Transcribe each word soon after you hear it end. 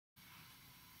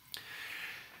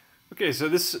Okay, so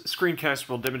this screencast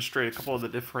will demonstrate a couple of the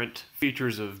different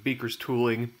features of Bkr's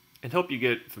tooling and help you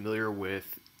get familiar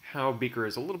with how Bkr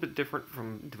is a little bit different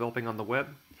from developing on the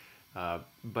web,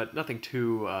 but nothing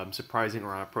too surprising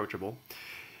or unapproachable.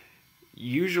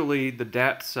 Usually the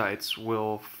DAT sites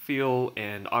will feel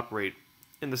and operate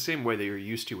in the same way that you're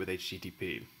used to with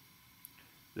HTTP.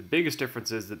 The biggest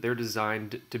difference is that they're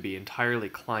designed to be entirely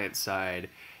client-side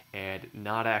and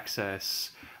not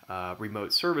access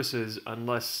remote services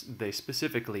unless they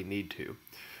specifically need to.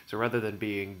 So rather than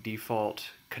being default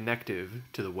connective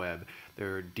to the web,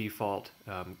 they're default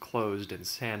closed and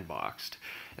sandboxed.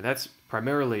 And that's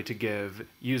primarily to give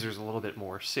users a little bit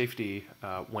more safety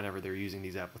whenever they're using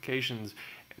these applications,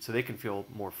 so they can feel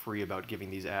more free about giving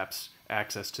these apps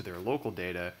access to their local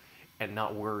data and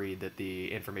not worry that the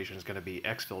information is going to be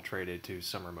exfiltrated to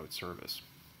some remote service.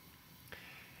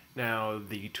 Now,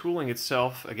 the tooling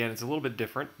itself, again, it's a little bit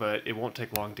different, but it won't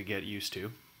take long to get used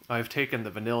to. I've taken the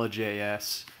vanilla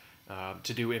JS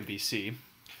to do MVC,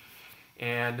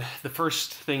 and the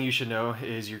first thing you should know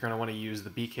is you're going to want to use the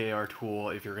Bkr tool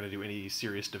if you're going to do any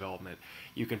serious development.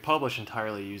 You can publish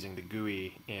entirely using the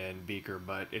GUI in Bkr,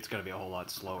 but it's going to be a whole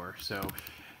lot slower. So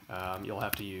you'll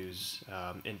have to use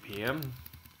npm,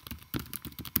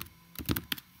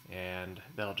 and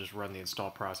that'll just run the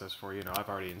install process for you. I've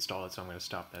already installed it, so I'm going to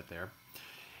stop that there.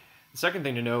 The second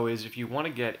thing to know is if you want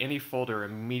to get any folder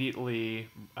immediately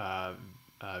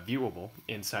viewable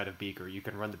inside of Bkr, you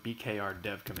can run the Bkr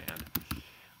dev command.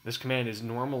 This command is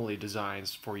normally designed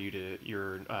for you to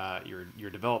your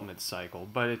development cycle,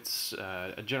 but it's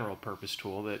a general purpose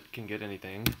tool that can get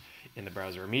anything in the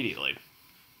browser immediately.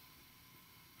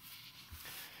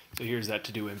 So here's that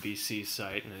to do MVC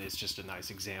site, and it's just a nice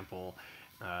example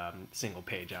single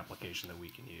page application that we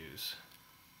can use.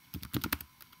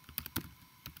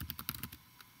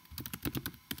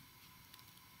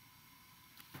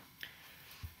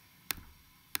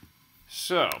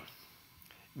 So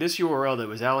this URL that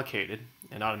was allocated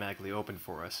and automatically opened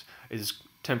for us is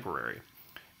temporary.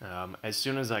 As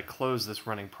soon as I close this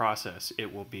running process,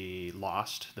 it will be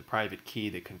lost. The private key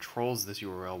that controls this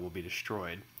URL will be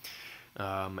destroyed,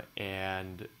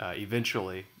 and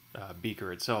eventually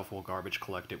Bkr itself will garbage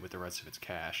collect it with the rest of its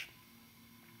cache.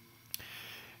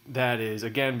 That is,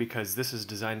 again, because this is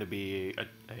designed to be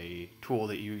a tool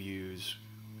that you use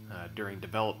during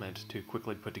development to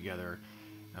quickly put together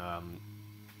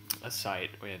a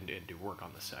site and do work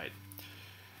on the site.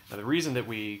 Now, the reason that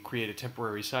we create a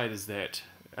temporary site is that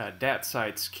DAT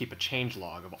sites keep a change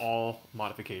log of all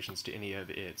modifications to any of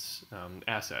its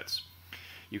assets.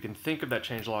 You can think of that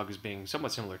change log as being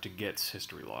somewhat similar to Git's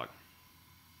history log.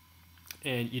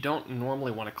 And you don't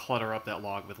normally want to clutter up that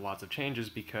log with lots of changes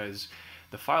because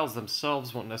the files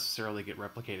themselves won't necessarily get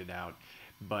replicated out,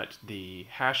 but the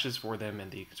hashes for them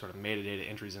and the sort of metadata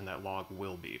entries in that log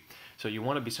will be. So you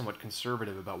want to be somewhat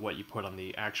conservative about what you put on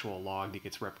the actual log that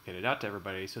gets replicated out to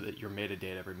everybody so that your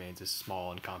metadata remains as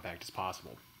small and compact as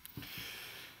possible.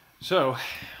 So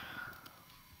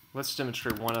let's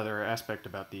demonstrate one other aspect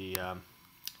about the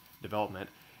development.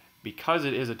 Because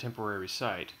it is a temporary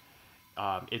site,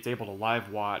 it's able to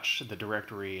live watch the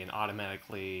directory and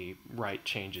automatically write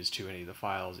changes to any of the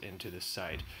files into this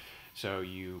site. So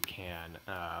you can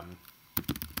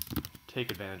take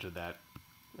advantage of that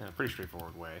in a pretty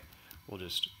straightforward way. We'll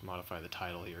just modify the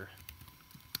title here.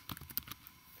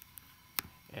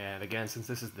 And again, since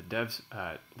this is the dev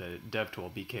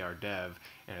tool, Bkr dev,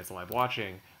 and it's live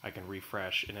watching, I can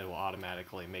refresh and it will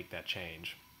automatically make that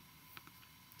change.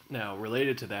 Now,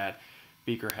 related to that,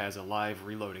 Bkr has a live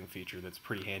reloading feature that's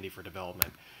pretty handy for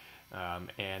development,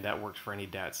 and that works for any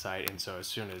DAT site, and so as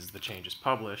soon as the change is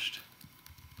published,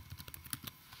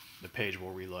 the page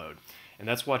will reload. And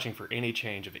that's watching for any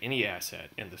change of any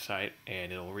asset in the site,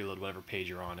 and it'll reload whatever page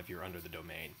you're on if you're under the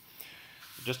domain.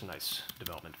 Just a nice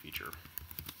development feature.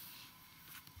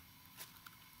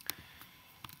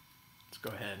 Let's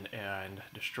go ahead and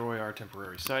destroy our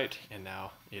temporary site, and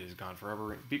now it is gone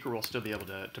forever. Bkr will still be able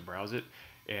to browse it,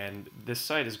 and this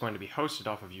site is going to be hosted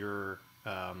off of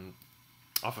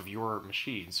your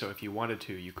machine. So if you wanted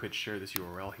to, you could share this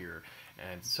URL here,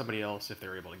 and somebody else, if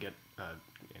they're able to get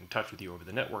in touch with you over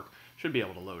the network, should be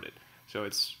able to load it. So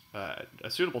it's a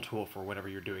suitable tool for whenever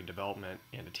you're doing development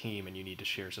in a team and you need to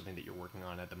share something that you're working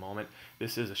on at the moment.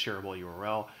 This is a shareable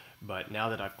URL, but now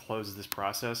that I've closed this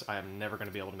process, I am never going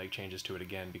to be able to make changes to it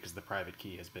again because the private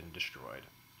key has been destroyed.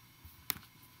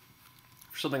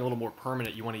 For something a little more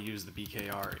permanent, you want to use the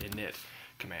Bkr Init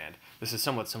command. This is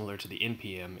somewhat similar to the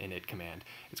npm init command.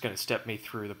 It's going to step me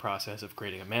through the process of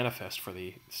creating a manifest for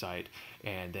the site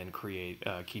and then create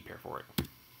a key pair for it.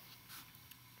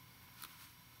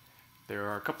 There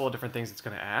are a couple of different things it's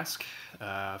going to ask.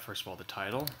 First of all, the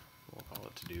title. We'll call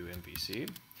it to do MVC.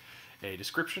 A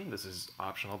description. This is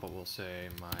optional, but we'll say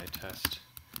my test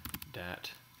dat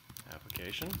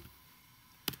application.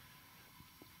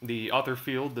 The author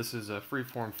field. This is a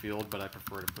free-form field, but I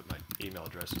prefer to put my email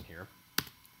address in here.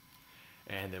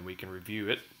 And then we can review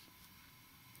it.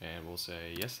 And we'll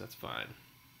say, yes, that's fine.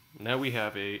 Now we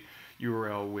have a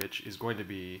URL which is going to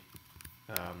be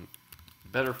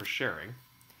better for sharing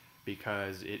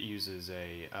because it uses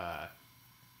it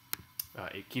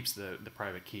keeps the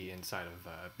private key inside of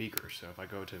Bkr. So if I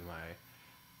go to my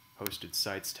hosted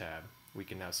sites tab, we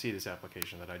can now see this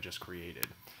application that I just created.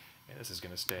 And this is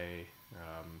going to stay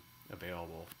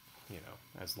available,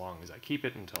 as long as I keep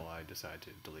it until I decide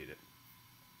to delete it.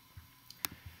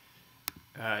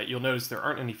 You'll notice there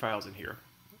aren't any files in here.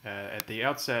 At the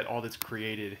outset, all that's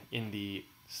created in the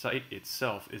site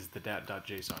itself is the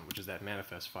dat.json, which is that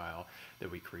manifest file that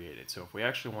we created. So if we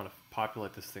actually want to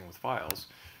populate this thing with files,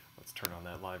 let's turn on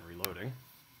that live reloading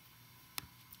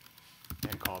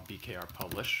and call Bkr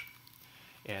publish.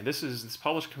 And this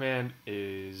publish command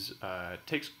is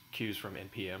takes cues from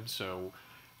npm. So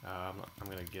I'm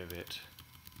going to give it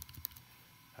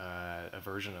a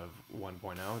version of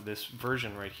 1.0. This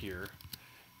version right here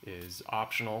is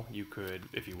optional. You could,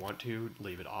 if you want to,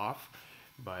 leave it off,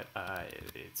 but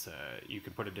you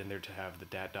can put it in there to have the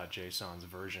dat.json's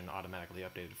version automatically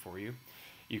updated for you.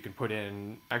 You can put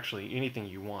in actually anything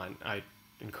you want. I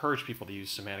encourage people to use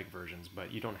semantic versions,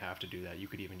 but you don't have to do that. You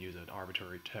could even use an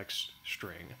arbitrary text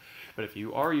string. But if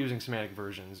you are using semantic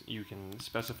versions, you can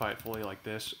specify it fully like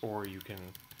this, or you can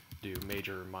do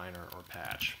major, minor, or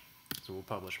patch. So we'll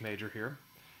publish major here,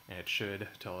 and it should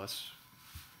tell us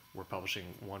we're publishing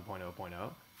 1.0.0.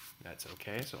 That's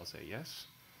okay, so I'll say yes.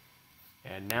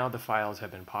 And now the files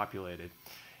have been populated.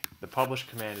 The publish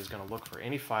command is going to look for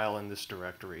any file in this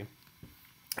directory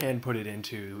and put it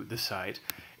into the site,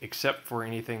 except for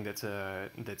anything that's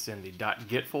in the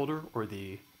 .git folder or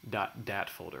the .dat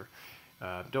folder.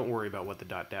 Don't worry about what the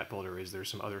 .dat folder is. There's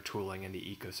some other tooling in the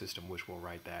ecosystem which will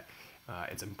write that.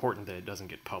 It's important that it doesn't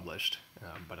get published,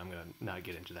 but I'm going to not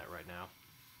get into that right now.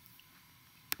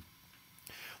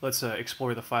 Let's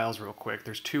explore the files real quick.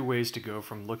 There's two ways to go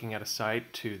from looking at a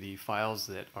site to the files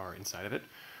that are inside of it.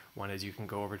 One is you can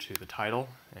go over to the title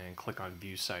and click on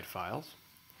View Site Files.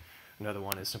 Another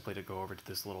one is simply to go over to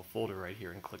this little folder right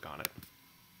here and click on it.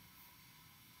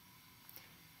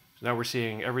 So now we're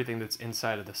seeing everything that's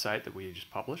inside of the site that we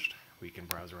just published. We can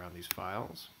browse around these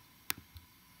files.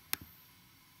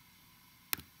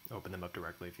 Open them up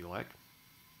directly if you like.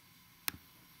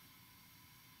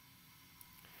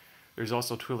 There's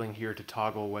also tooling here to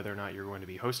toggle whether or not you're going to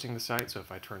be hosting the site. So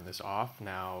if I turn this off,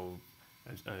 now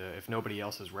if nobody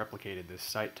else has replicated this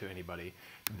site to anybody,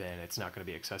 then it's not going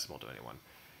to be accessible to anyone.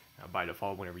 By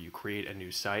default, whenever you create a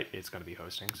new site, it's going to be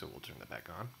hosting, so we'll turn that back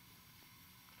on.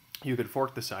 You could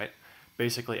fork the site,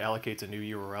 basically allocates a new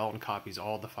URL and copies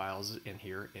all the files in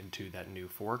here into that new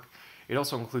fork. It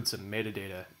also includes some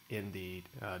metadata in the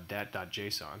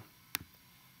dat.json,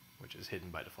 which is hidden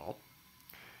by default,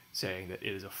 saying that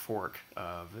it is a fork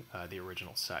of the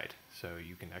original site, so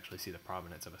you can actually see the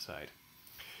provenance of a site.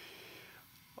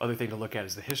 Other thing to look at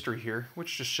is the history here,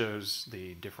 which just shows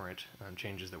the different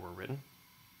changes that were written.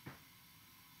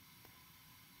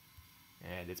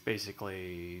 And it's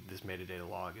basically, this metadata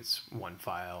log is one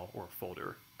file or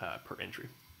folder per entry.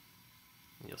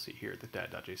 And you'll see here that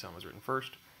dat.json was written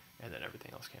first, and then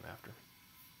everything else came after.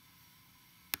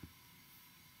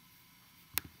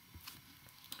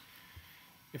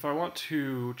 If I want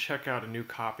to check out a new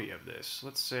copy of this,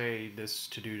 let's say this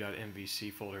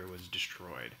todo.mvc folder was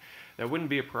destroyed. That wouldn't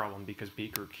be a problem because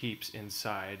Bkr keeps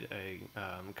inside a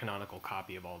canonical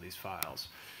copy of all these files.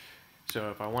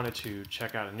 So if I wanted to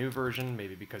check out a new version,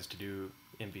 maybe because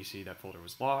todo.mvc that folder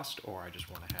was lost, or I just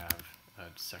want to have a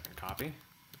second copy,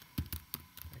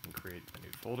 I can create a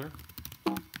new folder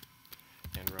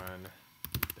and run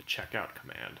the checkout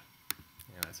command.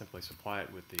 And I simply supply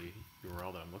it with the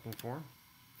URL that I'm looking for.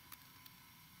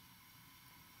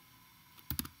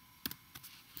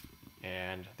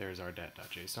 And there's our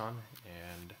dat.json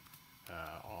and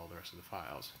all the rest of the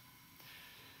files.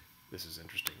 This is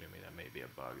interesting to me. That may be a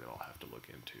bug that I'll have to look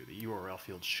into. The URL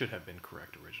field should have been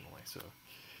correct originally. So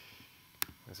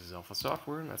this is alpha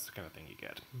software, and that's the kind of thing you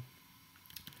get.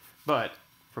 But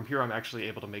from here, I'm actually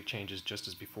able to make changes just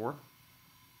as before.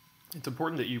 It's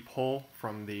important that you pull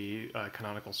from the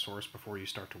canonical source before you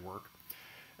start to work,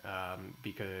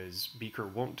 because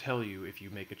Bkr won't tell you if you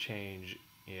make a change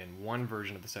in one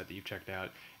version of the site that you've checked out,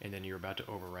 and then you're about to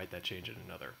overwrite that change in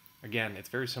another. Again, it's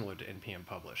very similar to npm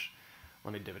publish.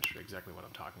 Let me demonstrate exactly what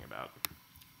I'm talking about.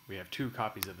 we have two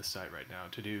copies of the site right now,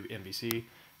 to do MVC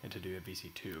and to do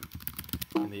MVC2.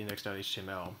 In the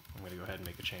index.html, I'm going to go ahead and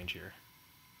make a change here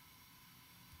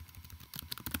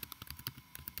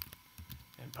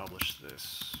and publish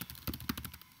this.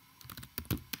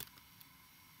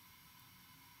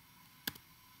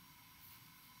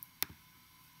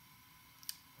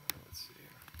 Let's see.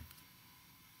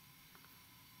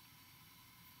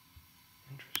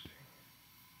 Interesting.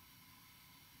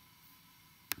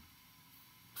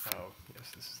 Oh,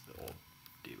 yes, this is the old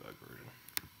debug version.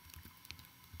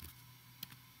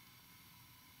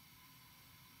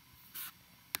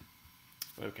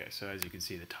 Okay, so as you can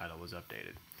see, the title was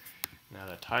updated. Now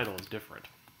that title is different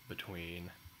between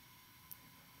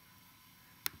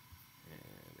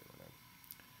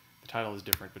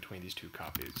these two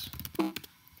copies.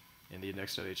 In the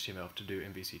index.html to do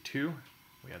MVC2,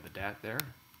 we have the dat there,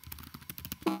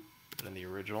 but in the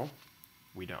original,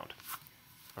 we don't.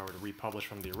 If I were to republish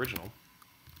from the original,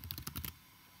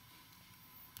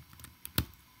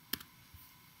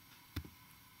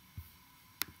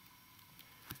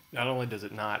 not only does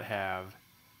it not have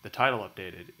the title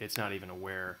updated, it's not even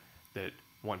aware that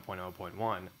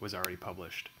 1.0.1 was already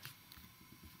published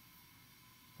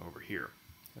over here.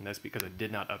 And that's because I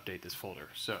did not update this folder.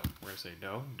 So we're going to say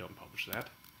no, don't publish that.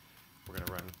 We're going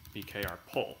to run Bkr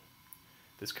Pull.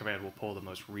 This command will pull the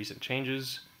most recent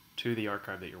changes to the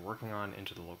archive that you're working on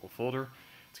into the local folder.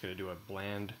 It's going to do a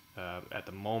bland, at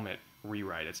the moment,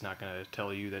 rewrite. It's not going to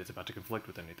tell you that it's about to conflict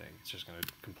with anything. It's just going to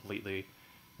completely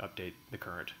update the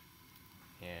current.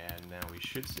 And now we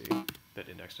should see that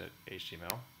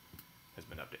index.html has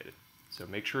been updated. So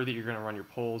make sure that you're going to run your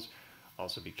pulls.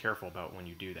 Also be careful about when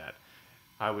you do that.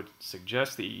 I would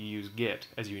suggest that you use git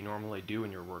as you normally do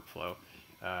in your workflow,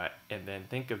 and then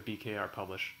think of Bkr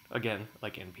publish, again,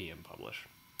 like npm publish.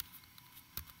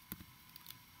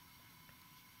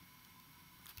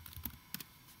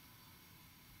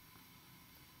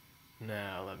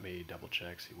 Now let me double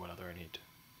check, see what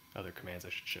other commands I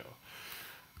should show.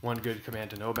 One good command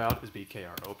to know about is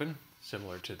Bkr Open.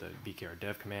 Similar to the Bkr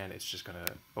dev command, it's just going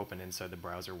to open inside the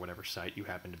browser whatever site you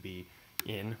happen to be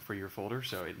in for your folder.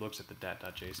 So it looks at the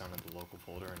dat.json in the local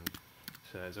folder and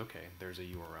says, okay, there's a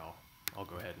URL. I'll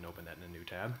go ahead and open that in a new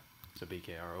tab. So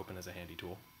Bkr Open is a handy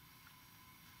tool.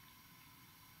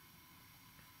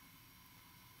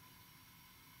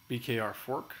 Bkr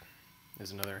Fork is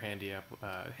another handy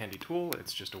tool.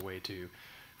 It's just a way to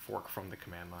fork from the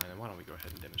command line. And why don't we go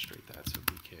ahead and demonstrate that? So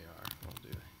Bkr,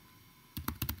 we'll do.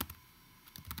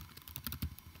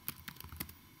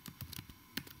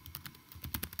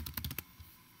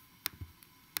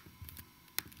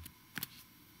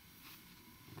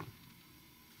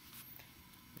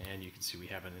 And you can see we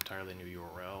have an entirely new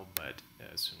URL, but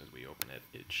as soon as we open it,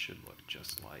 it should look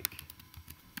just like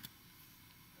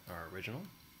our original.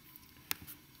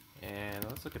 And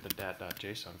let's look at the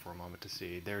dat.json for a moment to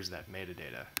see. There's that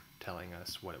metadata telling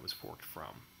us what it was forked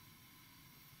from.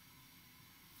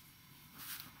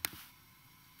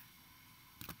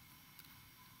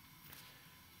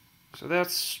 So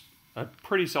that's a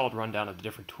pretty solid rundown of the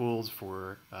different tools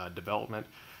for development.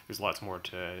 There's lots more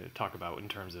to talk about in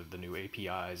terms of the new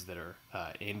APIs that are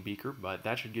in Bkr, but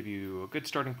that should give you a good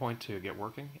starting point to get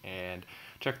working. And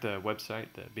check the website,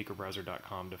 the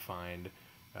bkrbrowser.com, to find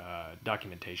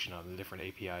documentation on the different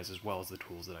APIs as well as the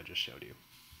tools that I just showed you.